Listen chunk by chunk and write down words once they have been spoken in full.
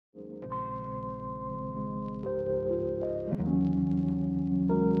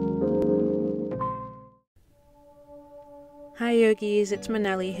Hi yogis, it's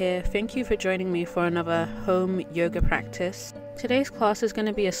Manali here. Thank you for joining me for another home yoga practice. Today's class is going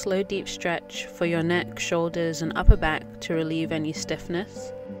to be a slow deep stretch for your neck, shoulders and upper back to relieve any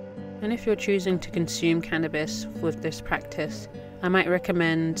stiffness. And if you're choosing to consume cannabis with this practice, I might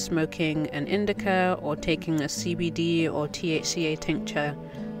recommend smoking an indica or taking a CBD or THCA tincture,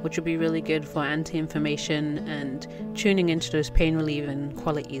 which will be really good for anti-inflammation and tuning into those pain relieving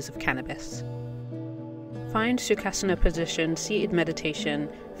qualities of cannabis. Find Sukhasana position, seated meditation,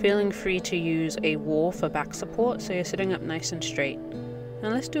 feeling free to use a wall for back support so you're sitting up nice and straight.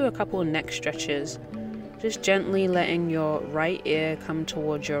 And let's do a couple neck stretches, just gently letting your right ear come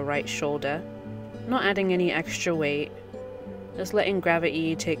towards your right shoulder, not adding any extra weight, just letting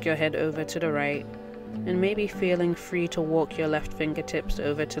gravity take your head over to the right, and maybe feeling free to walk your left fingertips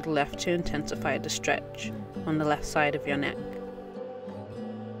over to the left to intensify the stretch on the left side of your neck.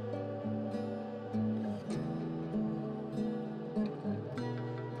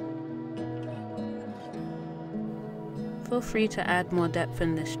 Feel free to add more depth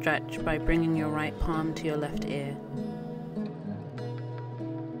in this stretch by bringing your right palm to your left ear.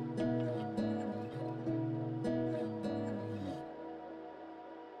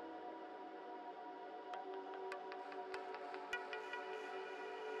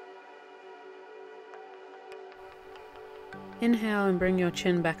 Inhale and bring your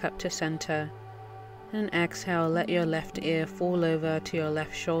chin back up to center. And exhale, let your left ear fall over to your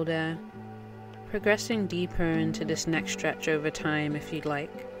left shoulder, progressing deeper into this neck stretch over time if you'd like.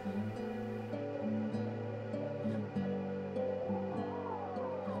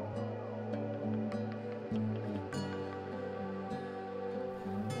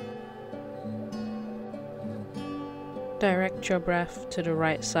 Direct your breath to the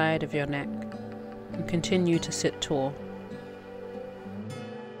right side of your neck and continue to sit tall.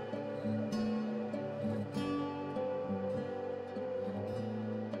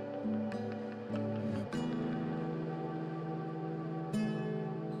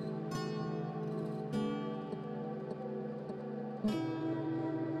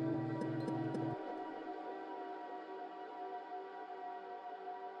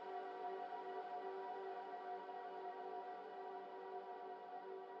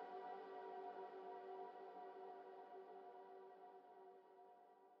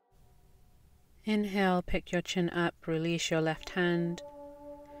 Inhale, pick your chin up, release your left hand,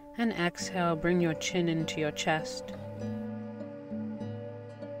 and exhale, bring your chin into your chest.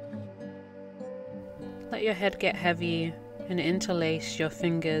 Let your head get heavy and interlace your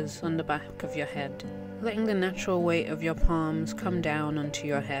fingers on the back of your head, letting the natural weight of your palms come down onto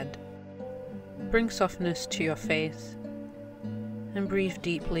your head. Bring softness to your face and breathe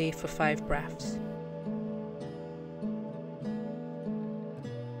deeply for 5 breaths.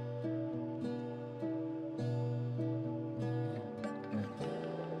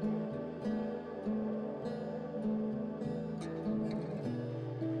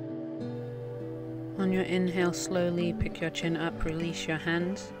 On your inhale, slowly pick your chin up, release your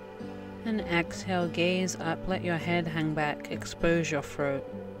hands, and exhale, gaze up, let your head hang back, expose your throat.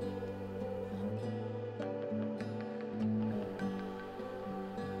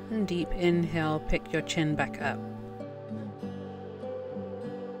 And deep inhale, pick your chin back up.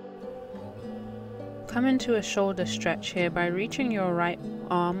 Come into a shoulder stretch here by reaching your right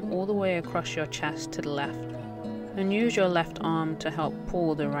arm all the way across your chest to the left, and use your left arm to help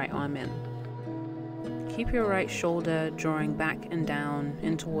pull the right arm in. Keep your right shoulder drawing back and down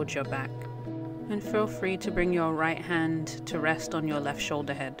in towards your back, and feel free to bring your right hand to rest on your left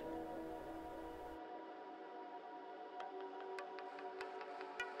shoulder head.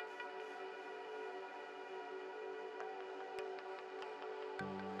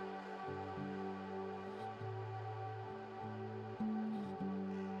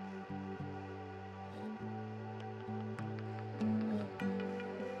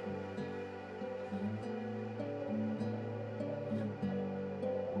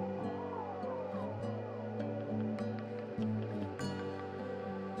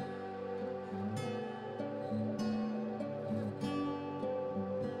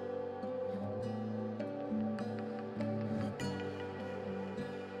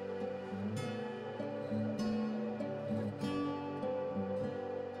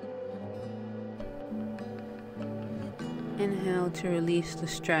 Inhale to release the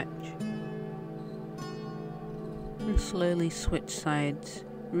stretch, and slowly switch sides.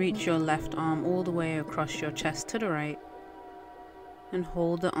 Reach your left arm all the way across your chest to the right, and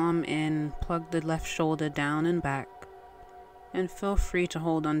hold the arm in, plug the left shoulder down and back, and feel free to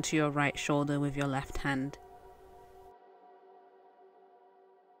hold onto your right shoulder with your left hand.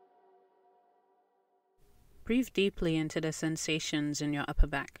 Breathe deeply into the sensations in your upper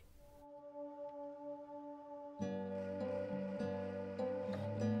back.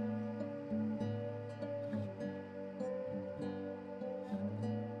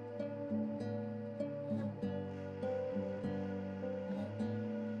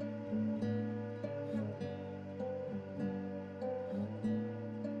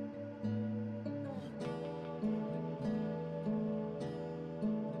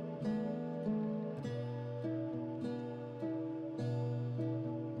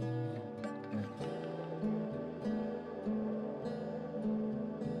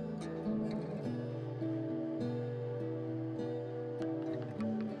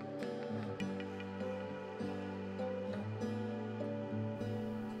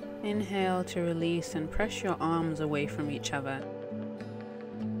 Inhale to release and press your arms away from each other.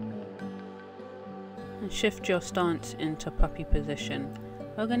 And shift your stance into puppy position.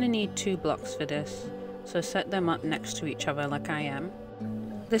 We're going to need 2 blocks for this, so set them up next to each other like I am.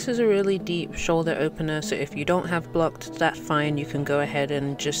 This is a really deep shoulder opener, so if you don't have blocked, that's fine. You can go ahead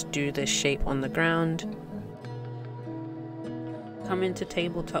and just do this shape on the ground. Come into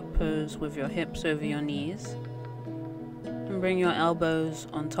tabletop pose with your hips over your knees. And bring your elbows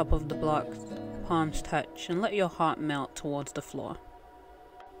on top of the blocks, palms touch, and let your heart melt towards the floor.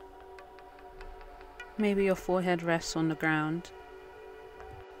 Maybe your forehead rests on the ground.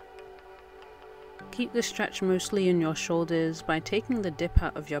 Keep the stretch mostly in your shoulders by taking the dip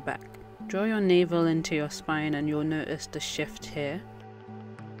out of your back. Draw your navel into your spine and you'll notice the shift here.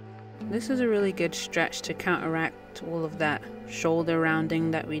 This is a really good stretch to counteract all of that shoulder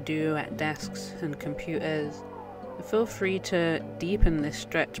rounding that we do at desks and computers. Feel free to deepen this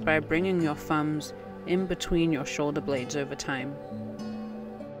stretch by bringing your thumbs in between your shoulder blades over time.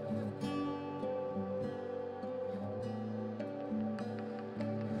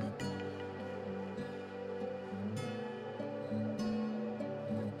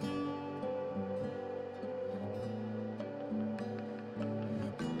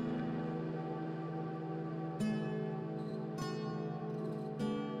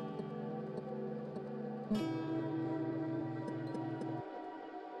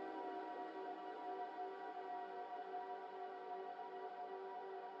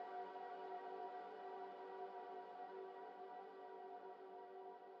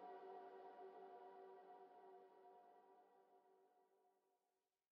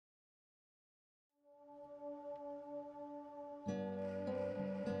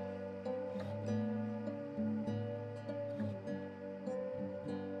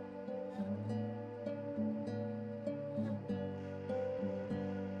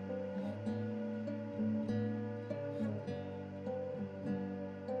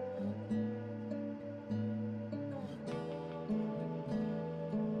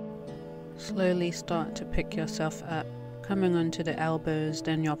 Slowly start to pick yourself up, coming onto the elbows,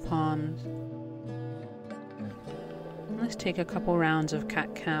 then your palms. Let's take a couple rounds of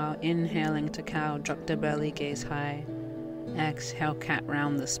cat-cow. Inhaling to cow, drop the belly, gaze high. Exhale, cat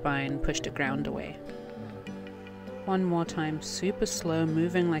round the spine, push the ground away. One more time, super slow,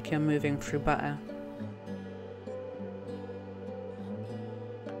 moving like you're moving through butter.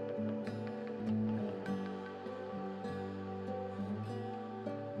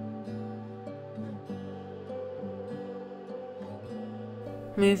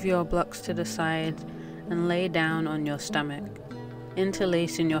 Move your blocks to the side and lay down on your stomach,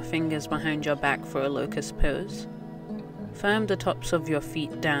 interlacing your fingers behind your back for a locust pose. Firm the tops of your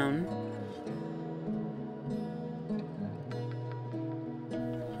feet down,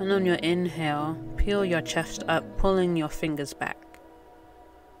 and on your inhale, peel your chest up, pulling your fingers back,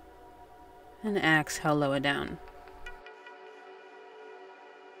 and exhale, lower down.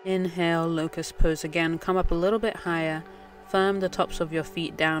 Inhale, locust pose again, come up a little bit higher. Firm the tops of your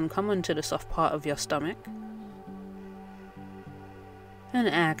feet down, come onto the soft part of your stomach. And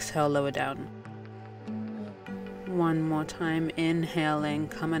exhale, lower down. One more time, inhaling,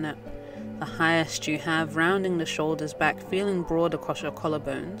 coming up the highest you have, rounding the shoulders back, feeling broad across your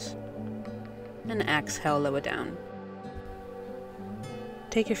collarbones. And exhale, lower down.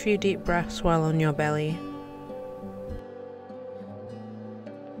 Take a few deep breaths while on your belly.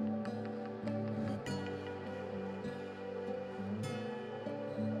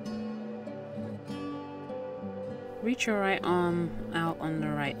 Reach your right arm out on the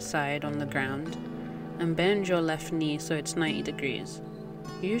right side on the ground and bend your left knee so it's 90 degrees.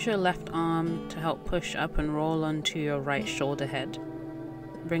 Use your left arm to help push up and roll onto your right shoulder head,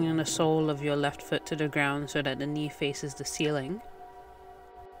 bringing the sole of your left foot to the ground so that the knee faces the ceiling.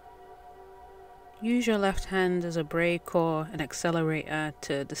 Use your left hand as a brake or an accelerator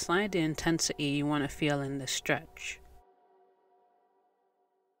to decide the intensity you want to feel in this stretch.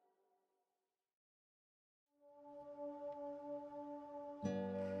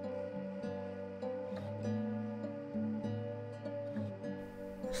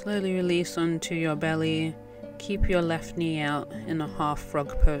 Slowly release onto your belly. Keep your left knee out in a half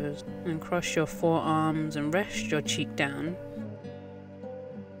frog pose and cross your forearms and rest your cheek down.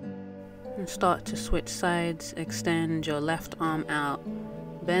 And start to switch sides. Extend your left arm out,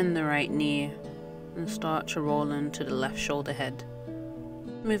 bend the right knee, and start to roll into the left shoulder head.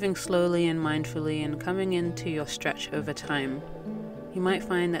 Moving slowly and mindfully and coming into your stretch over time. You might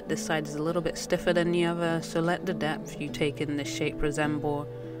find that this side is a little bit stiffer than the other, so let the depth you take in this shape resemble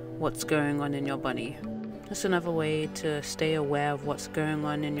what's going on in your body. Just another way to stay aware of what's going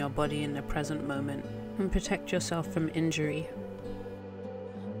on in your body in the present moment and protect yourself from injury.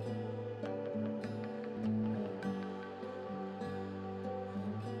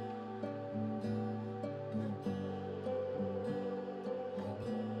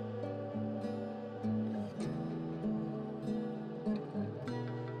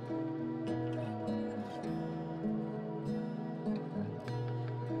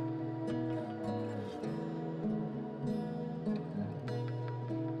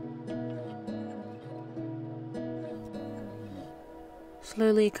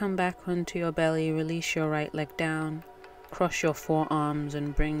 Slowly come back onto your belly, release your right leg down, cross your forearms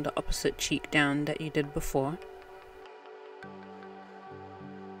and bring the opposite cheek down that you did before.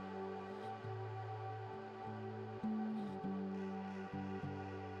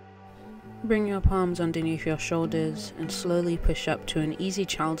 Bring your palms underneath your shoulders and slowly push up to an easy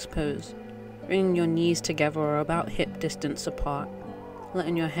child's pose, bringing your knees together or about hip distance apart,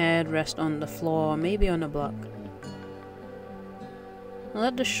 letting your head rest on the floor or maybe on a block.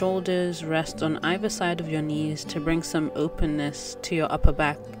 Let the shoulders rest on either side of your knees to bring some openness to your upper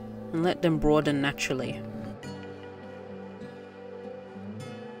back and let them broaden naturally.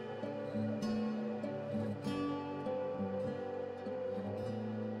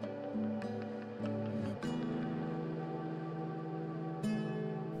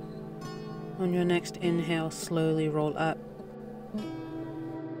 On your next inhale, slowly roll up.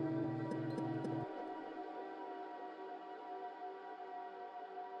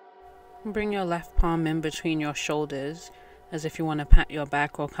 Bring your left palm in between your shoulders as if you want to pat your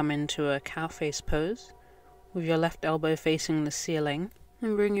back or come into a cow face pose, with your left elbow facing the ceiling,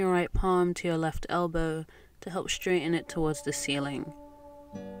 and bring your right palm to your left elbow to help straighten it towards the ceiling.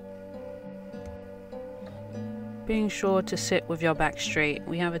 Being sure to sit with your back straight.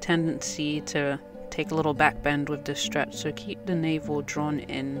 We have a tendency to take a little back bend with this stretch, so keep the navel drawn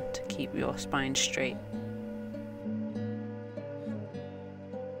in to keep your spine straight.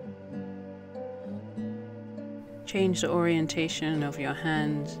 Change the orientation of your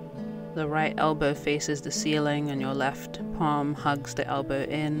hands. The right elbow faces the ceiling and your left palm hugs the elbow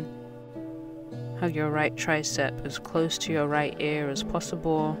in. Hug your right tricep as close to your right ear as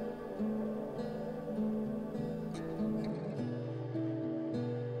possible.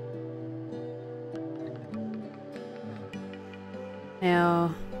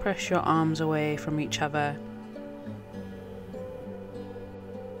 Now, press your arms away from each other.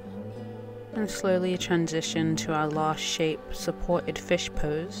 And slowly transition to our last shape, supported fish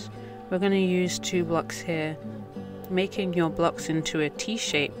pose. We're going to use 2 blocks here. Making your blocks into a T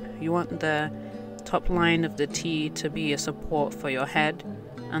shape, you want the top line of the T to be a support for your head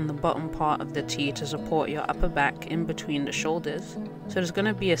and the bottom part of the T to support your upper back in between the shoulders. So there's going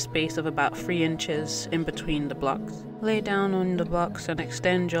to be a space of about 3 inches in between the blocks. Lay down on the blocks and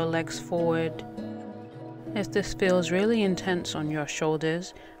extend your legs forward. If this feels really intense on your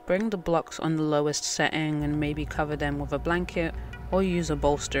shoulders, bring the blocks on the lowest setting and maybe cover them with a blanket or use a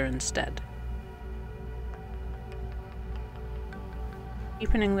bolster instead.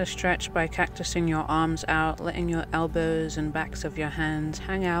 Deepening the stretch by cactusing your arms out, letting your elbows and backs of your hands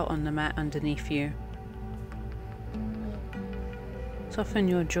hang out on the mat underneath you. Soften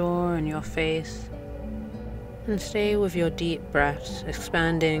your jaw and your face, and stay with your deep breaths,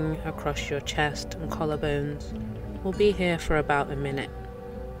 expanding across your chest and collarbones. We'll be here for about a minute.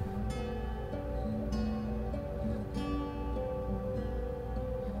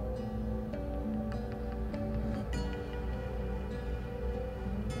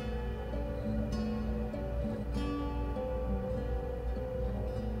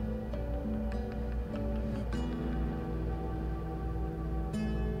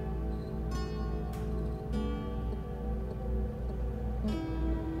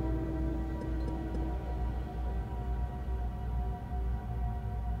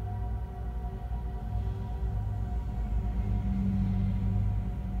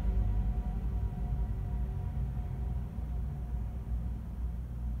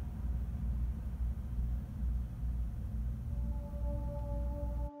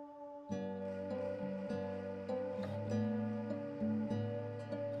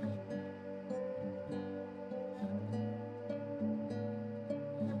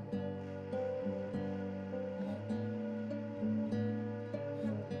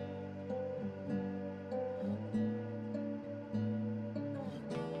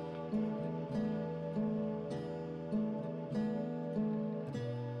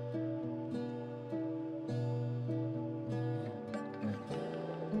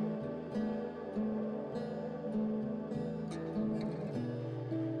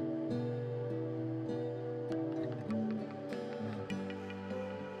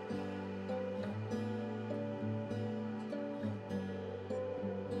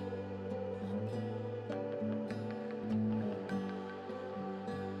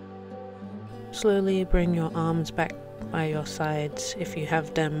 Slowly bring your arms back by your sides if you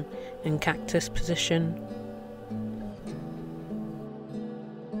have them in cactus position.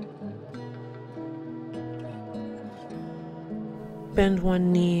 Bend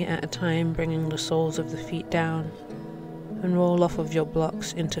one knee at a time, bringing the soles of the feet down, and roll off of your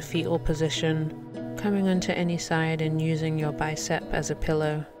blocks into fetal position, coming onto any side and using your bicep as a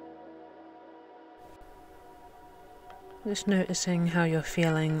pillow. Just noticing how you're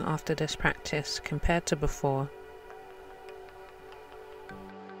feeling after this practice compared to before.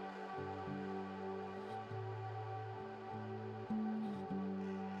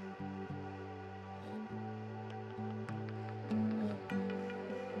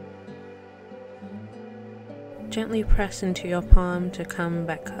 Gently press into your palm to come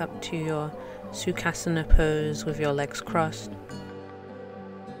back up to your Sukhasana pose with your legs crossed.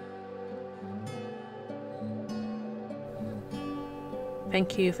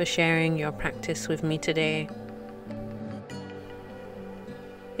 Thank you for sharing your practice with me today.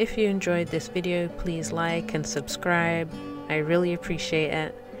 If you enjoyed this video, please like and subscribe. I really appreciate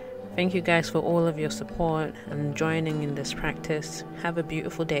it. Thank you guys for all of your support and joining in this practice. Have a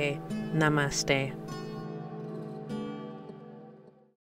beautiful day. Namaste.